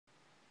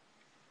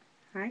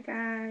Hi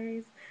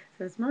guys,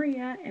 so it's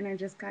Maria, and I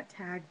just got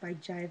tagged by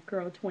Jive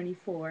Girl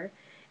 24,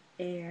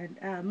 and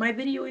my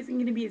video isn't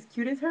going to be as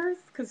cute as hers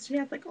because she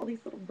has like all these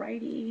little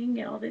writing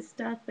and all this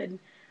stuff, and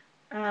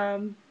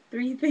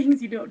three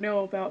things you don't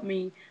know about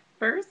me.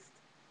 First,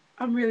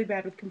 I'm really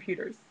bad with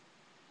computers.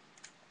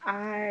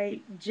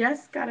 I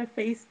just got a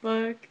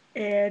Facebook,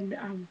 and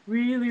I'm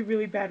really,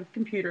 really bad with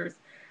computers.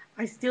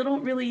 I still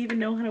don't really even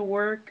know how to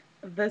work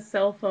the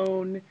cell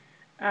phone.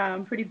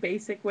 Pretty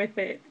basic with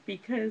it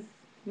because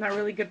I'm not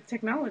really good at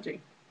technology.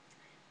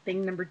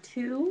 Thing number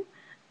two,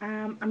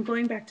 I'm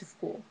going back to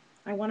school.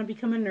 I want to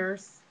become a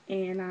nurse,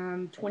 and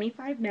I'm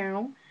 25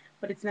 now,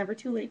 but it's never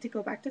too late to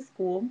go back to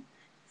school.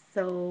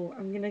 So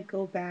I'm going to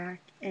go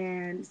back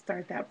and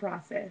start that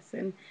process.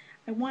 And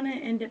I want to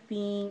end up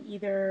being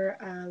either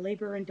a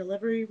labor and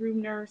delivery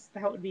room nurse.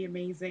 That would be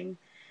amazing.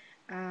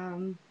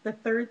 The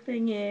third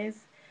thing is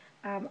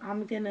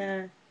I'm going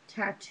to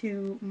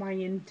tattoo my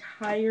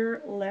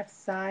entire left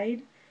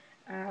side.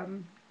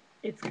 Um,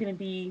 it's going to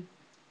be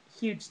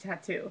huge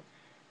tattoo,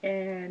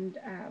 and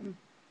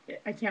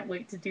I can't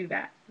wait to do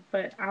that.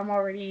 But I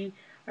already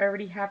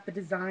have the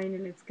design,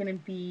 and it's gonna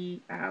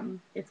be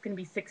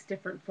six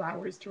different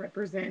flowers to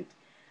represent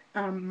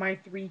my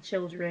three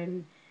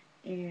children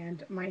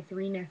and my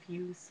three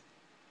nephews.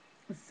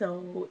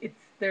 So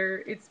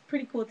it's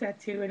pretty cool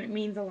tattoo, and it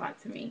means a lot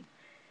to me.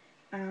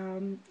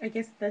 I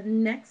guess the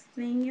next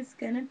thing is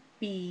gonna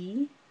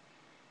be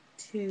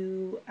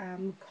to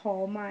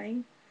call my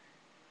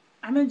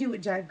I'm gonna do what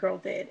Jive Girl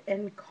did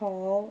and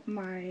call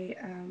my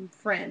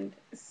friend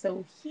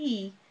so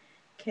he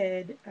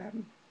could.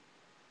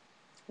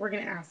 We're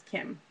gonna ask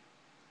him.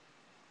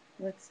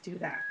 Let's do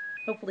that.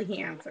 Hopefully he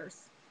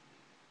answers.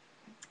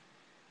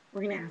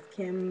 We're gonna ask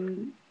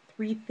him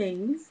three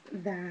things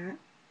that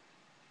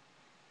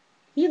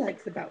he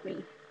likes about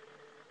me.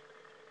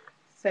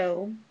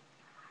 So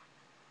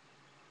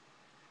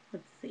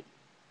let's see.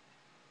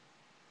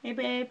 Hey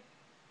babe,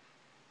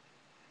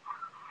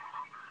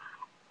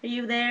 are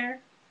you there?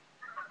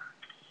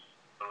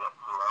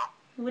 Hello?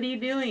 What are you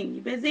doing?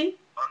 You busy?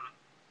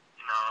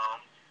 No.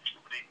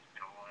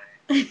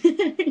 What are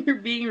you doing? You're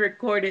being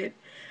recorded.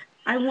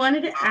 I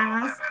wanted to Oh, my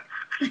ask.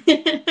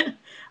 bad.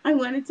 I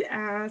wanted to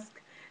ask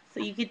so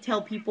you could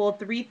tell people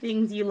three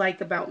things you like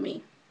about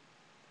me.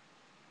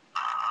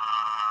 Like,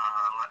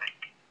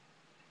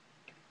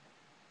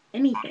 what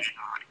Anything. should I?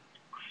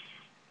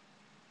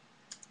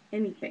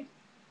 Anything.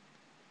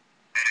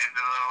 Anything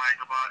I like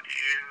about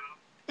you?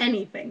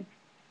 Anything.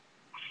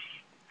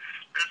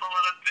 There's a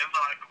lot of things I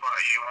like about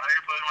you. Why are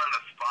you putting me on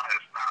the spot?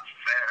 It's not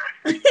fair.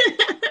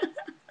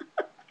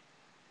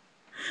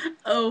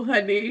 Oh,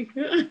 honey.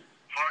 For the record,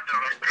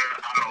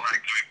 I don't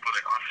like to be put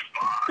on the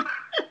spot.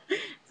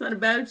 It's not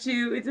about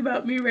you. It's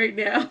about me right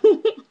now. Okay,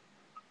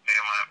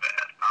 my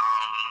bad.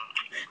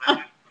 Let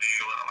me see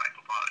what I like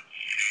about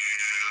you.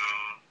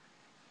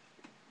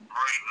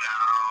 Right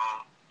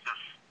now,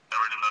 just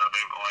everything that I've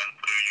been going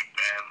through, you've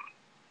been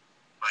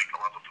like a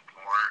lot of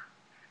support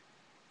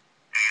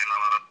and a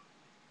lot of the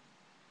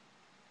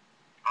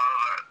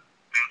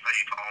things that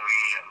you told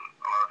me and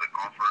a lot of the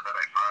comfort that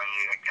I find in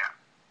you, I can't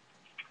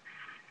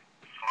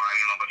find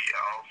in nobody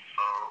else.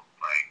 So,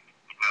 like,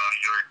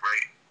 you're a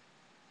great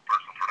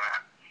person for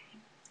that.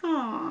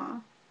 Aw,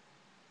 And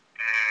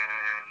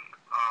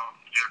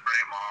you're a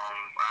great mom.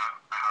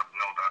 I have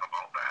no doubt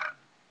about that.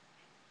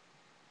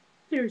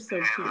 you're so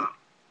And cute. shut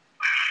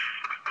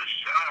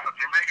up,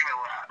 you're making me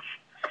laugh.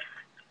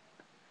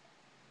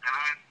 And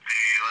let me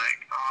see, like,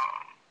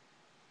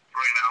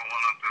 right now,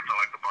 one of the things I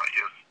like about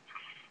you is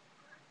just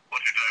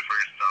what you're doing for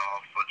yourself,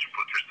 what you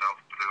put yourself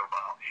through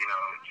about, you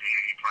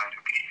trying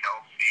to be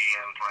healthy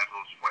and trying to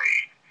lose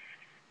weight.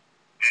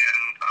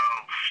 And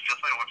just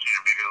like watching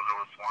your videos, there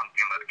was one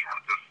thing that kind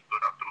of just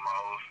stood out the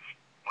most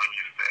when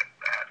you said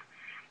that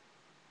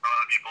a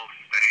lot of people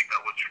say that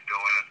what you're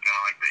doing is kind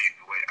of like the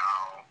easy way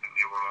out, and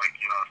you were like,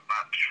 it's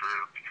not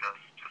true because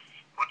just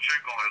what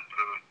you're going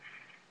through,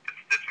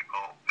 it's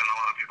difficult, and a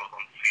lot of people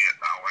don't see it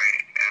that way.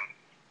 And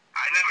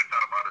I never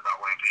thought about it that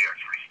way until you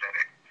actually said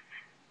it.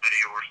 That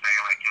you were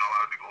saying like, a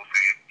lot of people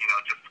say,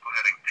 just go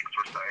ahead and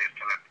exercise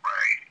and it's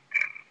right.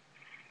 And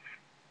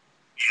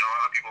a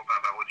lot of people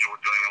thought that what you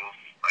were doing was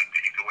like the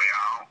easy way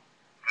out.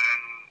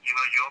 And you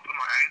opened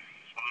my eyes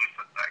when you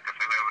said that because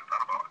I never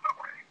thought about it that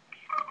way.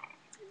 So,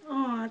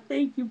 Aw,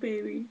 thank you,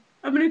 baby.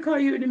 I'm gonna call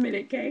you in a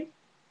minute, okay?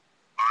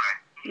 all right,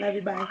 Love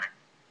you, all bye. right.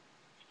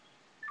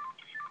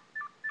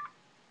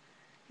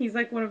 He's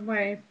like one of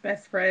my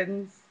best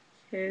friends.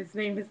 His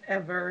name is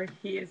Ever.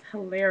 He is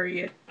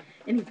hilarious,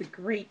 and he's a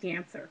great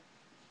dancer.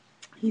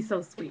 He's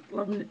so sweet.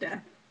 Love him to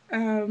death.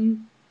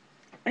 Um,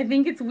 I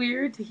think it's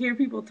weird to hear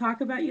people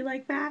talk about you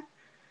like that.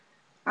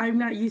 I'm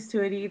not used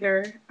to it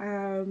either.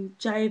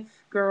 Jive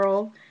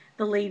Girl,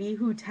 the lady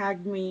who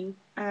tagged me,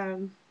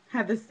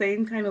 had the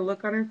same kind of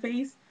look on her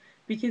face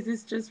because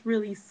it's just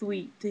really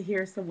sweet to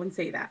hear someone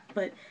say that.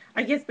 But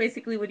I guess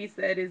basically what he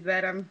said is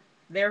that I'm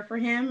there for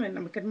him and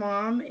I'm a good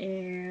mom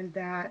and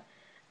that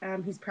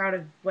he's proud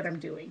of what I'm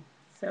doing.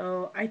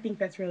 So I think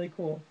that's really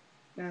cool.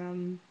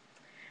 Um,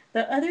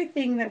 The other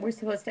thing that we're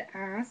supposed to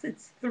ask,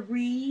 it's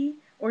three,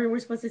 or we're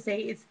supposed to say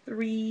it's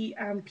three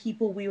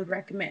people we would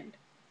recommend.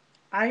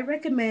 I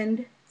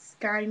recommend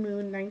Sky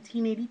Moon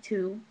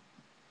 1982.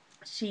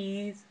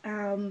 She's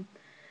one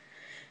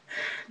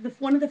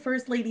of the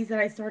first ladies that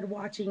I started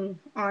watching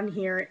on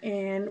here,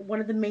 and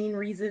one of the main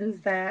reasons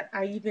that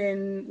I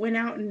even went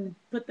out and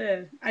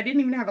I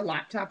didn't even have a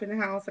laptop in the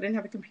house. I didn't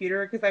have a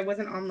computer because I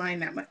wasn't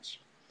online that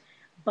much.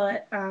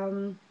 But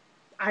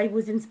I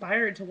was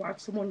inspired to watch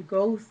someone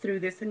go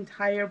through this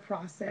entire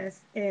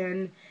process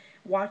and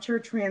watch her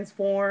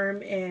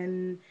transform.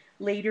 And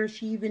later,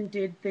 she even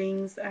did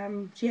things.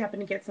 She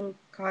happened to get some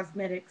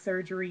cosmetic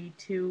surgery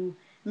to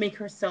make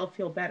herself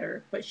feel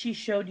better. But she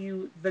showed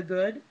you the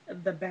good,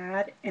 the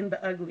bad, and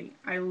the ugly.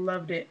 I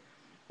loved it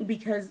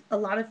because a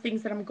lot of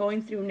things that I'm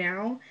going through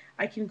now,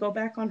 I can go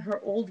back on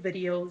her old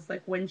videos,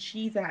 like when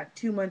she's at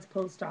 2 months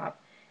post op,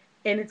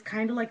 and it's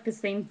kind of like the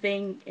same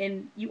thing,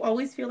 and you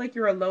always feel like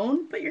you're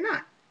alone, but you're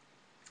not.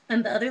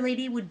 And the other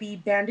lady would be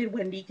Banded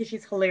Wendy because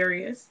she's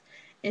hilarious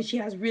and she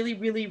has really,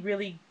 really,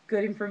 really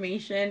good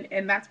information.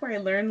 And that's where I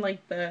learned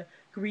like the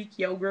Greek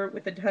yogurt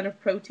with a ton of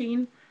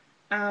protein.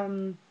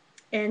 Um,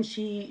 and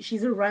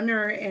she's a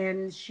runner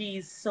and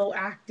she's so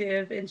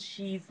active and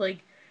she's like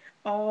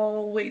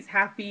always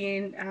happy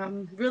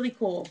and really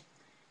cool.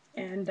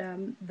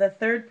 And the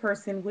third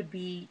person would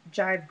be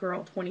Jive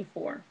Girl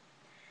 24.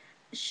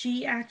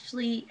 She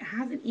actually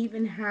hasn't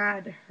even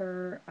had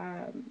her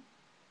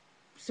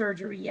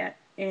surgery yet,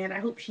 and I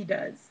hope she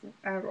does,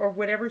 or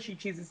whatever she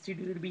chooses to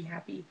do to be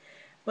happy.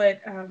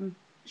 But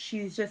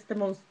she's just the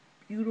most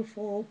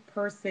beautiful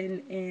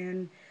person,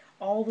 and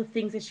all the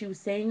things that she was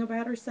saying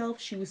about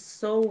herself, she was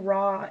so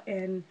raw,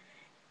 and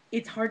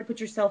it's hard to put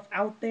yourself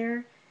out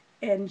there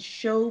and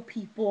show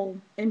people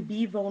and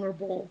be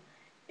vulnerable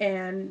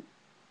and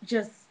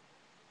just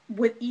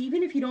with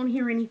even if you don't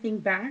hear anything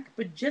back,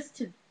 but just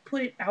to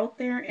put it out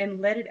there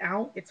and let it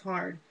out, it's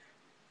hard.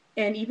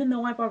 And even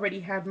though I've already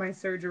had my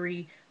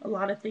surgery, a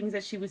lot of things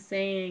that she was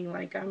saying,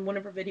 like on one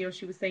of her videos,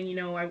 she was saying,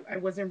 I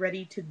wasn't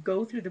ready to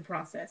go through the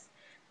process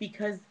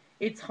because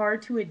it's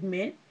hard to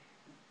admit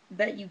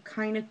that you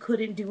kind of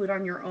couldn't do it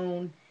on your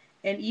own.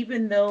 And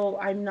even though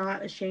I'm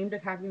not ashamed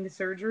of having the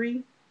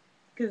surgery,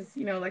 because,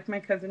 like my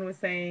cousin was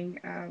saying,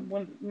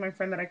 one my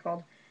friend that I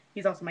called,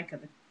 he's also my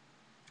cousin.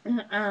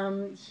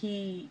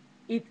 He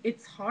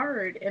it's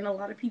hard, and a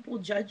lot of people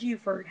judge you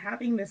for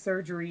having the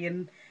surgery,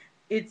 and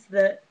it's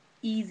the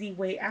easy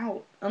way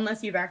out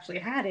unless you've actually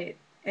had it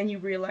and you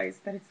realize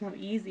that it's not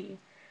easy.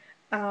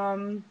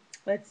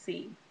 Let's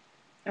see.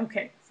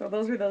 Okay, so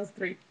those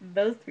three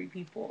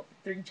people,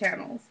 three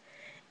channels,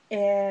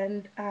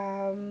 and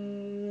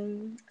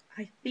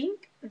I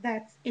think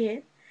that's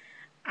it.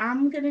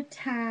 I'm gonna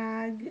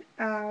tag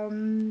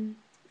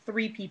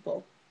three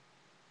people,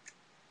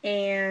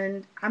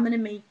 and I'm gonna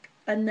make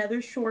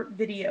another short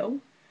video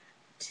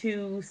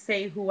to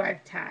say who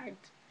I've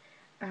tagged.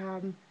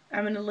 I'm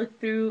going to look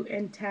through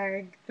and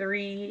tag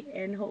three,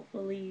 and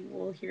hopefully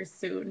we'll hear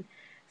soon.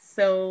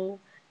 So,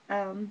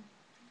 um,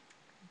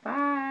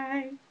 bye.